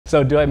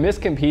So do I miss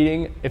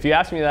competing? If you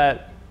asked me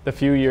that the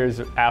few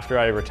years after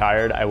I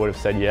retired, I would have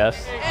said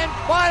yes. And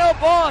Final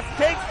Boss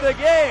takes the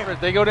game.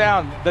 They go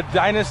down, the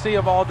dynasty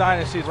of all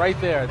dynasties right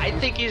there. I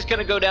think he's going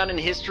to go down in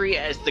history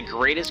as the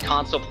greatest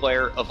console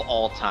player of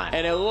all time.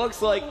 And it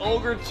looks like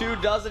Ogre 2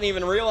 doesn't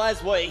even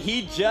realize what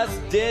he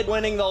just did,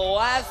 winning the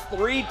last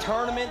 3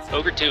 tournaments.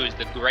 Ogre 2 is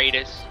the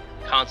greatest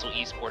console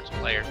esports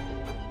player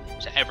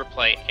to ever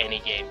play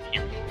any game,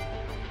 period.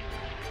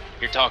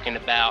 You're talking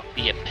about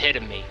the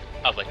epitome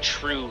of a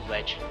true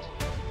legend.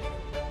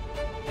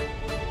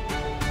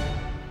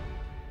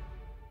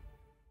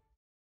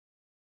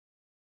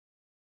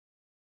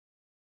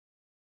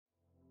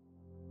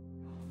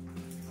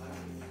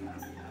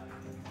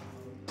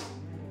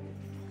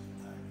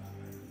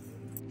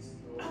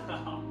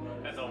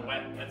 That's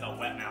a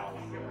wet mouth.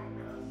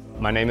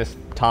 My name is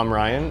Tom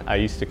Ryan. I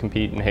used to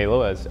compete in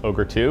Halo as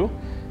Ogre 2,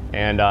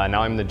 and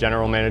now I'm the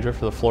general manager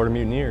for the Florida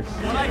Mutineers.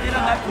 When I did on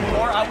that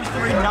floor, I was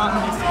the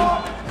not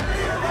missing.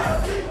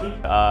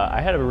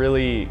 I had a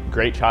really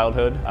great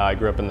childhood. I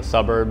grew up in the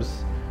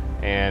suburbs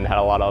and had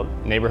a lot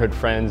of neighborhood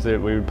friends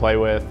that we would play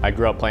with. I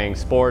grew up playing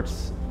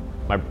sports.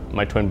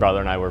 My twin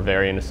brother and I were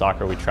very into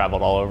soccer. We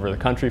traveled all over the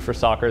country for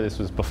soccer. This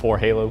was before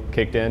Halo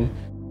kicked in.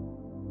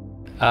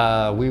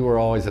 We were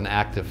always an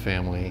active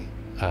family.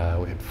 We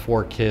had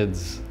 4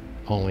 kids,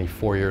 only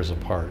 4 years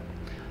apart.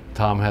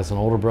 Tom has an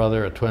older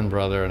brother, a twin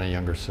brother, and a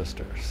younger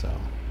sister. So.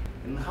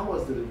 And how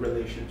was the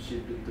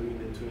relationship between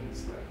the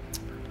twins like?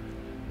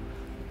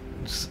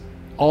 It's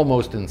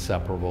almost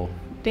inseparable.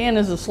 Dan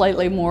is a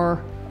slightly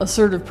more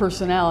assertive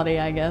personality,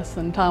 I guess,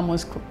 and Tom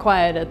was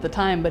quiet at the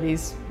time, but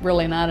he's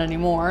really not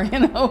anymore, you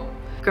know.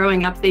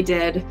 Growing up, they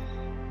did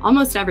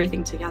almost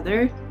everything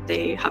together.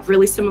 They have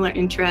really similar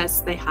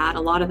interests. They had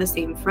a lot of the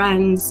same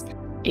friends,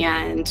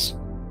 and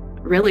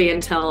really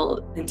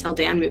until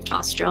Dan moved to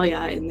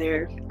Australia in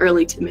their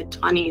early to mid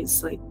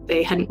 20s, like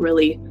they hadn't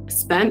really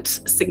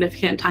spent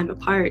significant time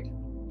apart.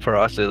 For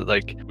us,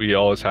 we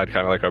always had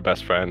kind of like our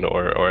best friend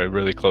or a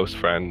really close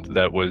friend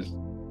that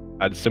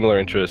had similar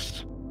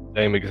interests,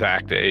 same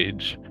exact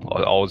age,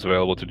 always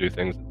available to do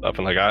things and stuff.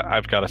 And like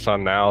I've got a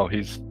son now.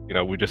 He's,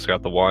 we just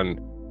got the one.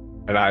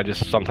 And I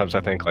just sometimes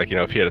I think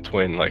if he had a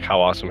twin, like how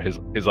awesome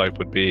his life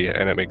would be.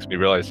 And it makes me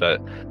realize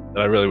that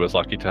I really was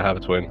lucky to have a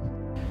twin.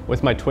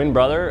 With my twin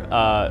brother,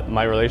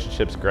 my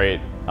relationship's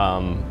great.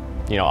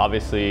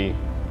 Obviously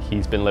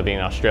he's been living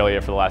in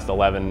Australia for the last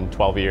 11,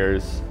 12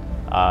 years.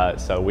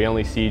 So we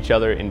only see each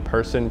other in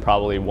person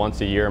probably once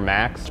a year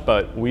max,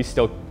 but we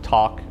still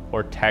talk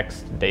or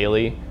text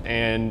daily.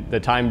 And the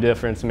time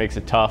difference makes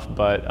it tough,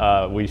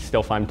 but we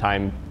still find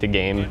time to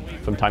game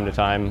from time to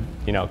time,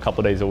 a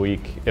couple days a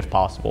week if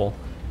possible,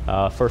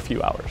 for a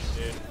few hours.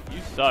 Dude,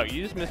 you suck.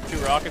 You just missed 2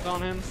 rockets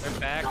on him. They're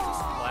back.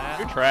 Flat.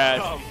 You're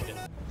trash.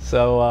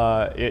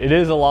 So it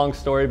is a long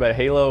story, but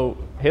Halo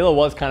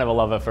was kind of a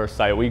love at first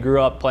sight. We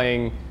grew up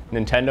playing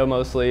Nintendo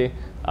mostly.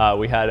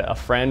 We had a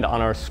friend on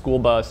our school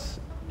bus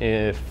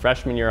in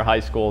freshman year of high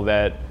school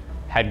that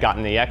had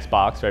gotten the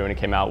Xbox right when it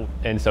came out,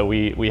 and so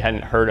we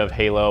hadn't heard of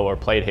Halo or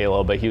played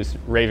Halo, but he was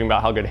raving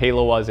about how good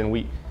Halo was, and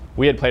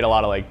we had played a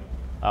lot of like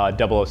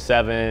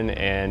 007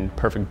 and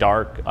Perfect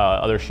Dark,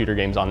 other shooter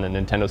games on the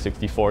Nintendo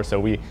 64, so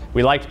we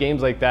liked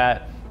games like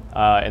that,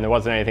 and there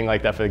wasn't anything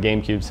like that for the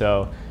GameCube,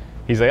 so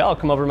he's like, oh,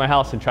 come over to my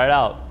house and try it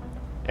out.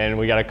 And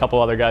we got a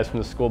couple other guys from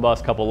the school bus,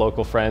 a couple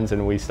local friends,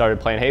 and we started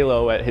playing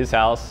Halo at his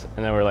house,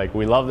 and then we're like,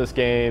 we love this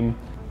game,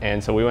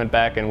 and so we went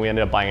back and we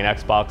ended up buying an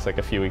Xbox like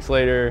a few weeks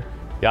later.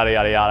 Yada,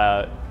 yada,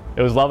 yada.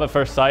 It was love at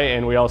first sight,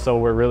 and we also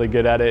were really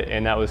good at it,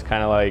 and that was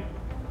kind of like,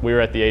 we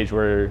were at the age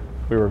where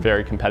we were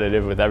very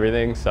competitive with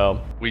everything,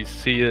 so. We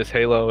see this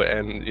Halo,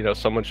 and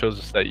someone shows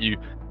us that you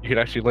can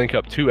actually link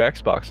up 2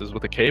 Xboxes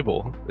with a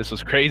cable. This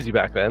was crazy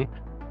back then,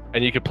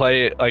 and you could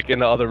play it like in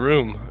the other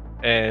room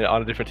and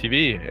on a different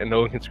TV, and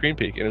no one can screen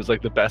peek, and it was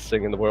like the best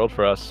thing in the world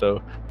for us,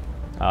 so.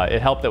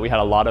 It helped that we had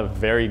a lot of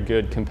very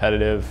good,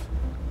 competitive,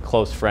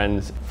 close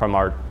friends from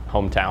our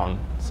hometown.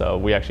 So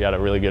we actually had a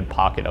really good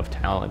pocket of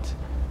talent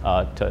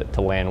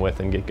to land with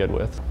and get good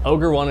with.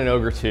 Ogre 1 and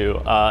Ogre 2.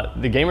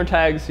 The gamer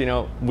tags,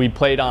 we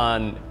played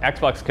on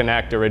Xbox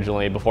Connect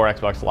originally before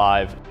Xbox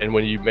Live. And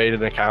when you made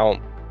an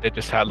account, it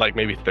just had like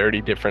maybe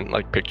 30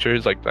 different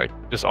pictures, like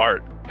just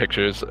art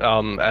pictures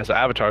as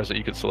avatars that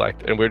you could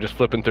select. And we were just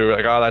flipping through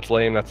like, oh, that's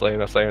lame, that's lame,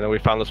 that's lame. And then we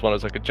found this one that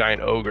was like a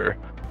giant ogre.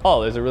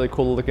 Oh, there's a really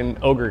cool looking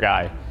ogre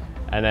guy.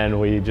 And then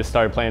we just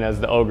started playing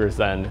as the ogres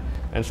then.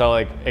 And so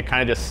it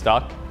kind of just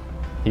stuck.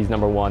 He's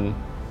number 1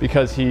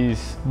 because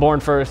he's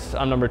born first.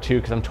 I'm number 2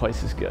 because I'm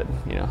twice as good.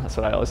 That's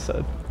what I always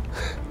said.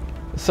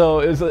 So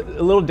it was a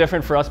little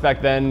different for us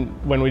back then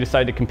when we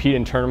decided to compete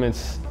in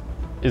tournaments.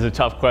 Is a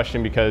tough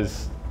question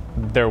because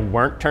there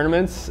weren't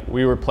tournaments.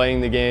 We were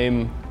playing the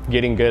game,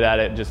 getting good at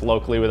it just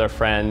locally with our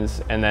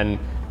friends, and then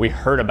we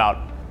heard about,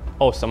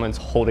 oh, someone's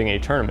holding a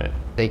tournament.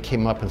 They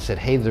came up and said,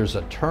 hey, there's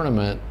a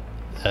tournament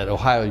at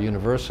Ohio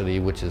University,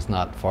 which is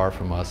not far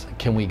from us.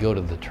 Can we go to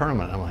the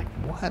tournament? I'm like,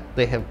 what?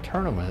 They have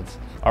tournaments?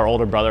 Our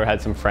older brother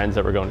had some friends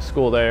that were going to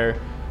school there,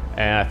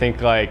 And I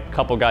think like a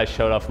couple guys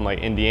showed up from like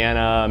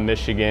Indiana,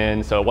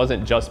 Michigan. So it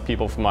wasn't just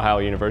people from Ohio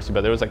University,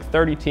 but there was like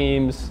 30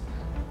 teams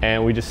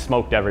and we just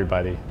smoked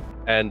everybody.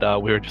 And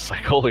we were just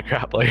like, holy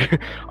crap,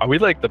 like, are we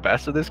like the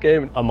best at this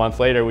game? A month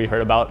later, we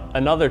heard about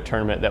another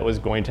tournament that was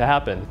going to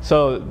happen.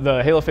 So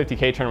the Halo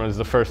 50K tournament was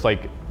the first,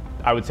 like,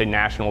 I would say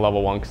national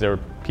level one, because there were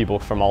people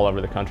from all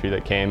over the country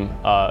that came,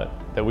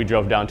 that we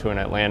drove down to in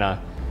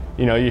Atlanta.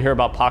 You know, you hear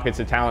about pockets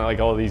of talent, like,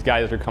 oh, these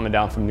guys are coming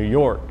down from New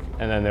York.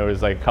 And then there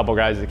was like a couple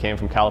guys that came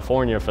from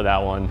California for that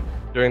one.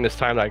 During this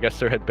time, I guess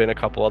there had been a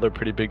couple other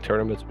pretty big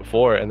tournaments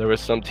before, and there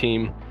was some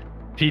team,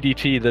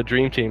 TDT, the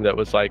dream team, that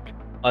was like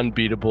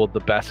unbeatable, the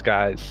best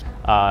guys.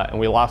 And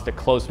we lost a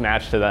close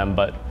match to them,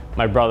 but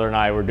my brother and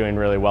I were doing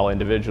really well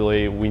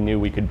individually. We knew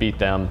we could beat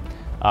them.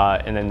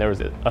 And then there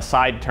was a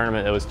side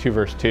tournament that was 2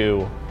 versus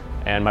 2,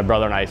 and my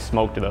brother and I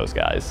smoked those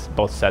guys,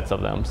 both sets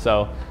of them.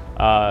 So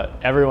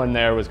everyone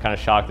there was kind of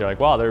shocked. They're like,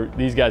 wow,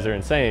 these guys are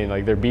insane.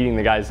 Like, they're beating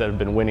the guys that have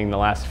been winning the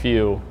last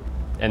few.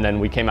 And then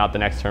we came out the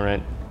next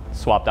tournament,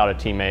 swapped out a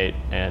teammate,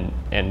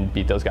 and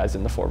beat those guys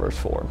in the 4 versus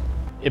 4.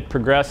 It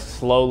progressed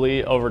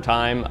slowly over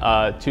time.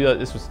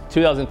 This was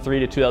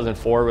 2003 to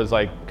 2004 was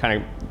like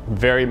kind of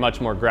very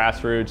much more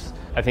grassroots.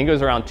 I think it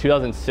was around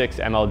 2006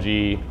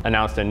 MLG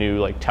announced a new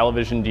like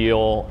television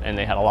deal, and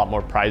they had a lot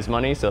more prize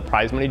money. So the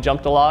prize money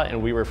jumped a lot,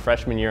 and we were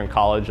freshman year in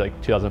college, like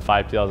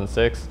 2005,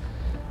 2006.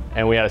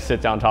 And we had a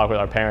sit down talk with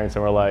our parents,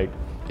 and we're like,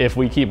 if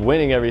we keep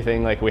winning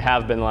everything like we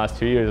have been the last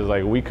 2 years, it's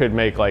like we could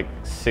make like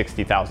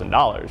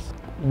 $60,000.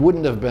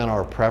 Wouldn't have been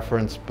our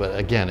preference, but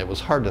again, it was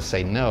hard to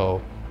say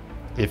no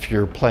if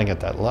you're playing at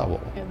that level.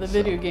 Yeah, the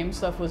video game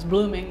stuff was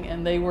blooming,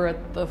 and they were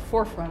at the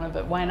forefront of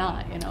it. Why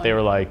not? You know. They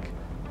were like,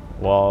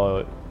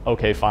 well,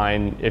 okay,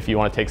 fine, if you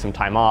want to take some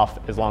time off,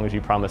 as long as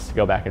you promise to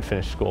go back and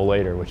finish school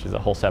later, which is a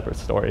whole separate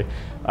story.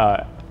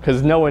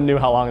 Because no one knew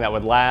how long that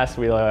would last.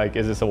 We were like,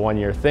 is this a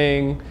one-year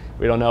thing?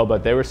 We don't know,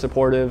 but they were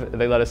supportive.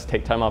 They let us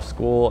take time off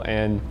school,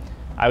 and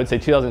I would say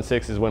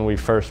 2006 is when we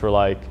first were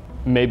like,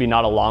 maybe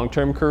not a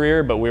long-term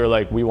career, but we were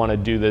like, we want to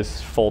do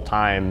this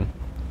full-time,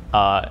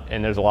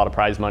 and there's a lot of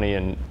prize money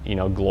and, you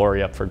know,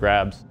 glory up for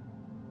grabs.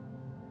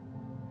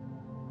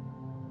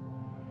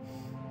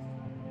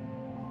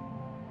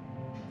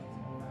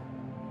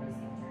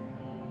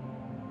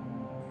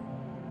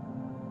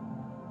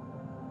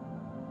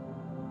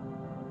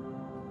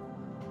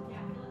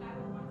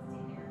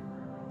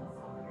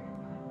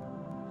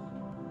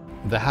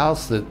 The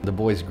house that the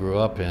boys grew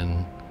up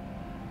in,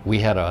 we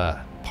had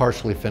a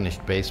partially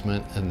finished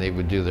basement, and they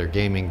would do their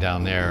gaming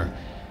down there.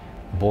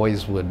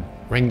 Boys would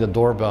ring the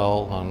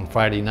doorbell on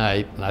Friday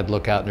night, and I'd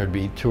look out and there'd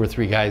be 2 or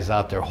 3 guys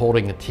out there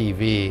holding a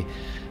TV.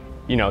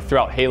 You know,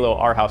 throughout Halo,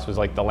 our house was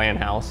like the LAN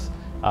house,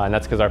 and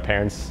that's because our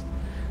parents,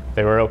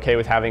 they were okay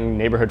with having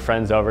neighborhood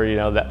friends over. You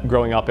know, that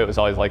growing up, it was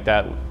always like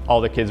that. All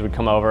the kids would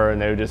come over,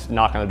 and they would just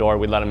knock on the door.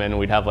 We'd let them in, and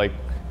we'd have like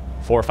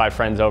 4 or 5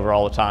 friends over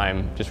all the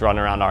time, just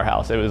running around our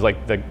house. It was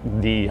like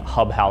the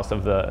hub house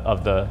of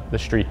the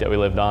street that we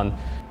lived on.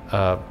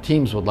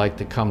 Teams would like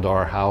to come to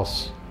our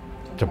house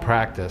to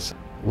practice.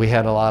 We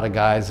had a lot of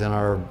guys in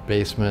our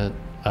basement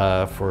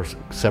for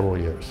several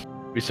years.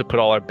 We used to put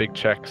all our big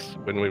checks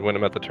when we win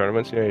them at the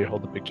tournaments. You know, you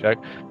hold the big check.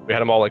 We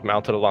had them all like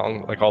mounted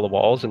along like all the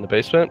walls in the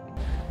basement.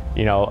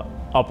 You know,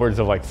 upwards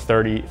of like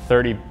 30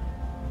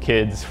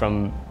 kids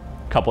from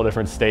a couple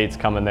different states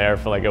coming there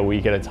for like a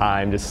week at a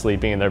time, just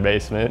sleeping in their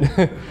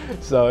basement.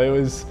 So it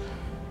was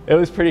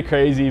pretty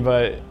crazy,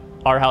 but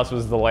our house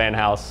was the LAN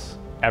house.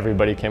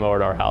 Everybody came over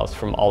to our house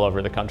from all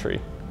over the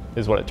country,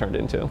 is what it turned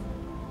into.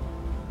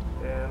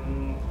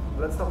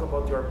 Let's talk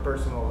about your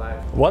personal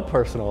life. What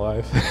personal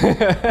life?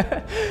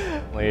 I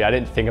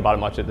didn't think about it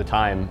much at the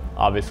time,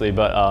 obviously,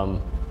 but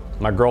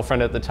my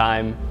girlfriend at the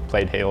time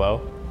played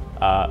Halo.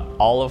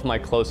 All of my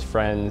close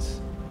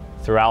friends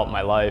throughout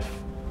my life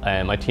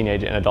and my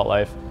teenage and adult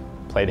life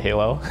played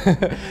Halo.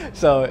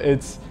 So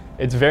it's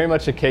very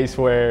much a case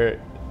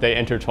where they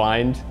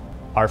intertwined.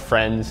 Our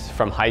friends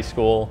from high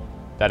school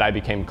that I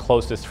became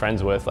closest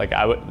friends with, like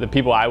the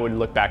people I would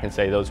look back and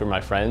say those were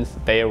my friends,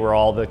 they were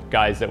all the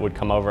guys that would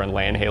come over and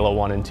LAN Halo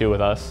 1 and 2 with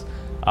us.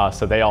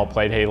 So they all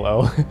played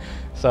Halo.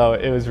 So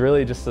it was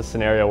really just a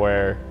scenario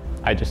where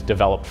I just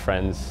developed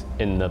friends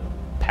in the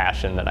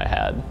passion that I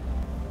had.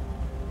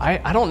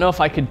 I don't know if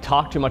I could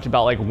talk too much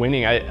about like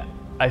winning.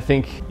 I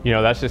think, you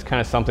know, that's just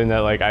kind of something that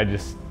like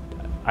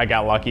I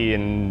got lucky,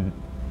 and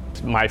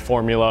my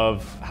formula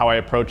of how I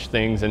approach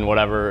things and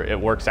whatever, it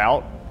works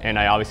out. And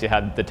I obviously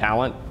had the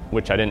talent,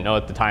 which I didn't know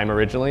at the time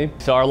originally.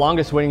 So our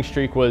longest winning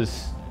streak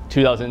was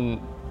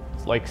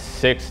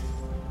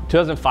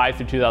 2005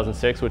 through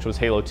 2006, which was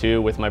Halo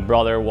 2 with my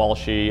brother,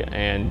 Walshy,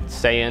 and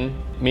Saiyan.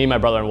 Me and my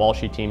brother and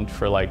Walshy teamed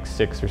for like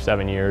 6 or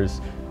 7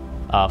 years,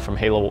 from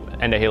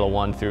end of Halo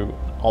 1 through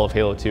all of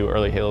Halo 2,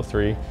 early Halo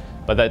 3.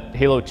 But that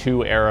Halo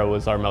 2 era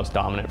was our most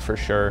dominant for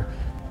sure.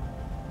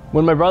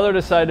 When my brother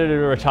decided to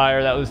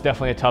retire, that was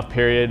definitely a tough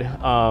period.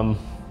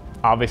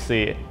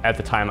 Obviously, at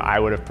the time, I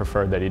would have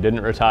preferred that he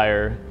didn't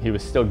retire. He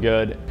was still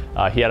good.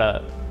 He had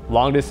a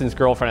long-distance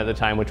girlfriend at the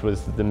time, which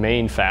was the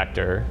main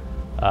factor.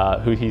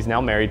 who he's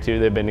now married to.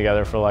 They've been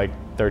together for like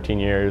 13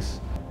 years.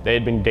 They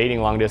had been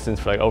dating long distance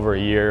for like over a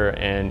year,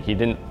 and he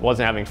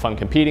wasn't having fun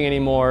competing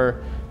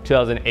anymore.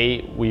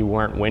 2008, we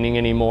weren't winning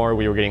anymore.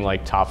 We were getting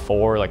like top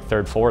 4, like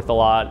 3rd, 4th a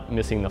lot,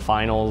 missing the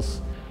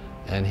finals.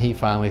 And he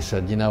finally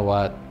said, you know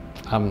what,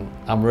 I'm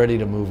ready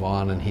to move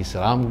on. And he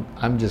said,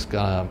 I'm just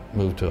gonna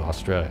move to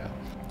Australia.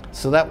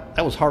 So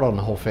that was hard on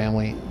the whole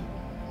family.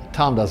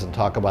 Tom doesn't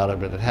talk about it,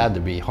 but it had to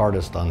be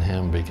hardest on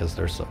him because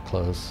they're so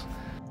close.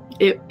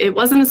 It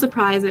wasn't a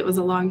surprise. It was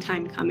a long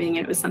time coming,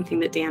 and it was something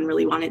that Dan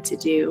really wanted to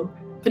do.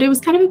 But it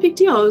was kind of a big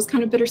deal. It was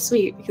kind of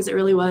bittersweet because it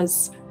really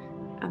was.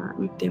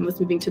 Dan was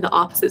moving to the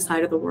opposite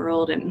side of the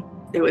world, and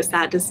it was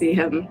sad to see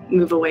him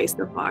move away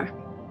so far.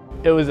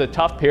 It was a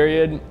tough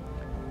period,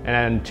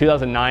 and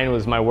 2009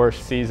 was my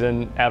worst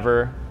season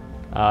ever,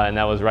 and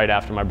that was right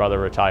after my brother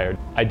retired.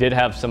 I did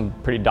have some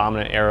pretty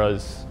dominant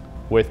eras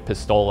with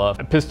Pistola.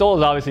 Pistola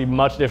is obviously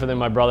much different than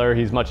my brother.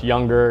 He's much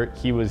younger.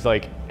 He was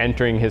like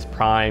entering his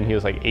prime. He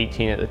was like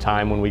 18 at the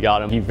time when we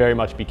got him. He very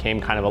much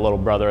became kind of a little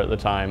brother at the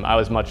time. I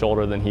was much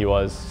older than he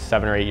was,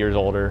 7 or 8 years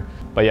older.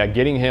 But yeah,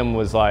 getting him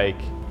was like,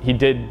 he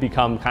did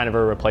become kind of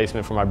a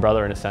replacement for my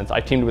brother in a sense. I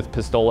teamed with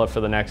Pistola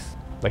for the next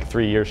like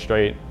 3 years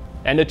straight.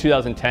 End of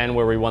 2010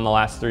 where we won the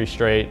last 3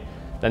 straight.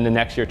 Then the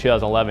next year,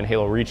 2011,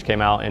 Halo Reach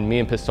came out, and me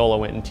and Pistola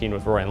went and teamed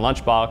with Roy and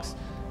Lunchbox.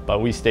 But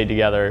we stayed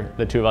together,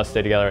 the 2 of us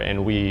stayed together,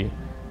 and we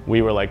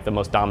were like the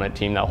most dominant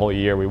team that whole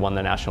year. We won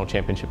the national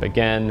championship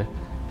again.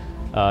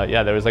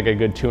 Yeah, there was like a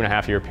good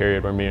 2.5 year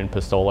period where me and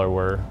Pistola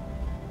were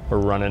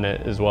running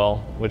it as well,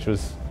 which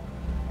was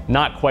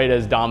not quite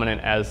as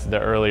dominant as the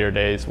earlier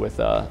days with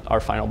our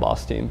final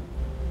boss team,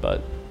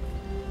 but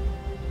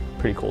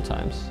pretty cool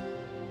times.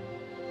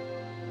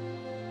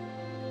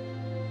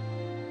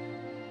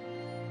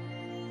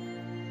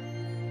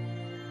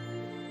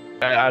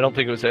 I don't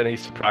think it was any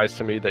surprise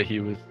to me that he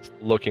was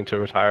looking to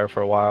retire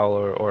for a while,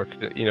 or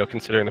you know,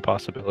 considering the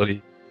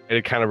possibility. It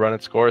had kind of run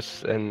its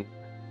course, and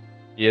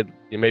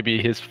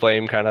maybe his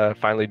flame kind of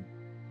finally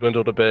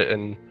dwindled a bit,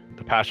 and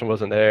the passion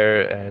wasn't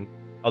there, and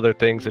other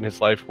things in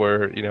his life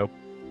were, you know,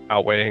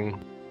 outweighing,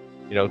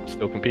 you know,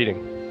 still competing.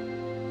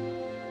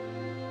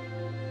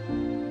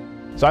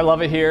 So I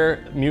love it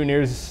here.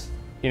 Mutineers,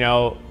 you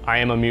know, I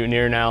am a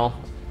Mutineer now.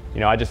 You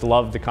know, I just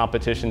love the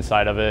competition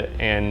side of it,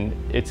 and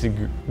it's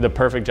the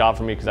perfect job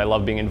for me because I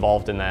love being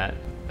involved in that.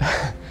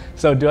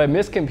 So do I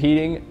miss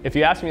competing? If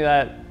you asked me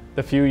that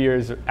the few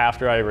years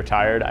after I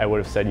retired, I would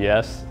have said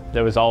yes.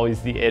 There was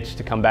always the itch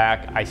to come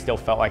back. I still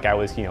felt like I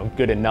was, you know,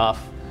 good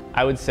enough.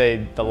 I would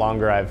say the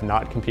longer I've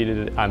not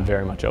competed, I'm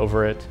very much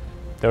over it.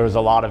 There was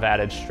a lot of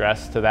added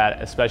stress to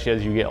that, especially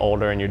as you get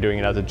older and you're doing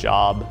it as a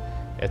job.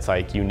 It's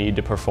like you need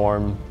to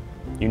perform,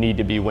 you need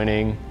to be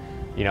winning.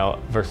 You know,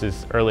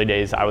 versus early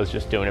days, I was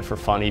just doing it for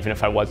fun. Even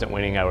if I wasn't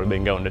winning, I would have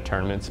been going to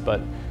tournaments. But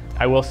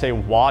I will say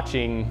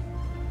watching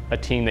a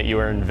team that you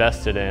are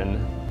invested in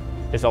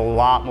is a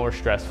lot more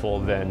stressful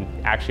than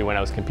actually when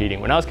I was competing.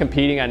 When I was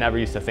competing, I never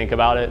used to think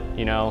about it,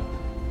 you know,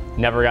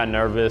 never got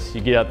nervous.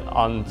 You get up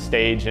on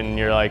stage and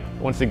you're like,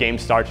 once the game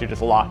starts, you're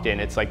just locked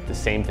in. It's like the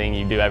same thing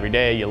you do every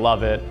day. You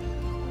love it.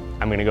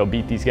 I'm gonna go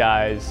beat these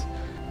guys.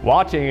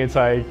 Watching, it's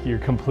like you're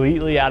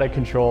completely out of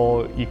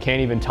control. You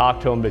can't even talk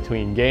to them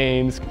between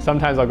games.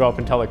 Sometimes I'll go up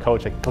and tell the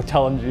coach, like, go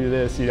tell them to do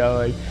this, you know,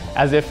 like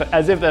as if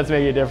that's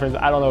making a difference.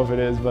 I don't know if it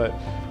is, but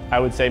I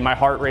would say my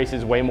heart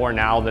races way more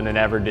now than it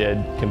ever did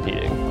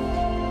competing.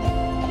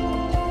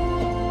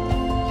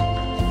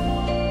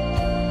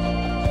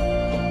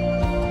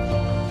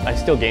 I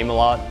still game a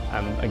lot.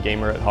 I'm a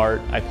gamer at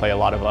heart. I play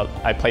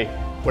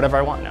whatever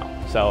I want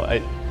now.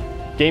 So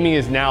gaming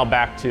is now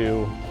back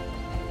to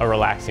a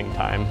relaxing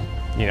time.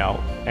 You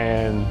know,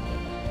 and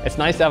it's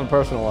nice to have a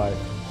personal life.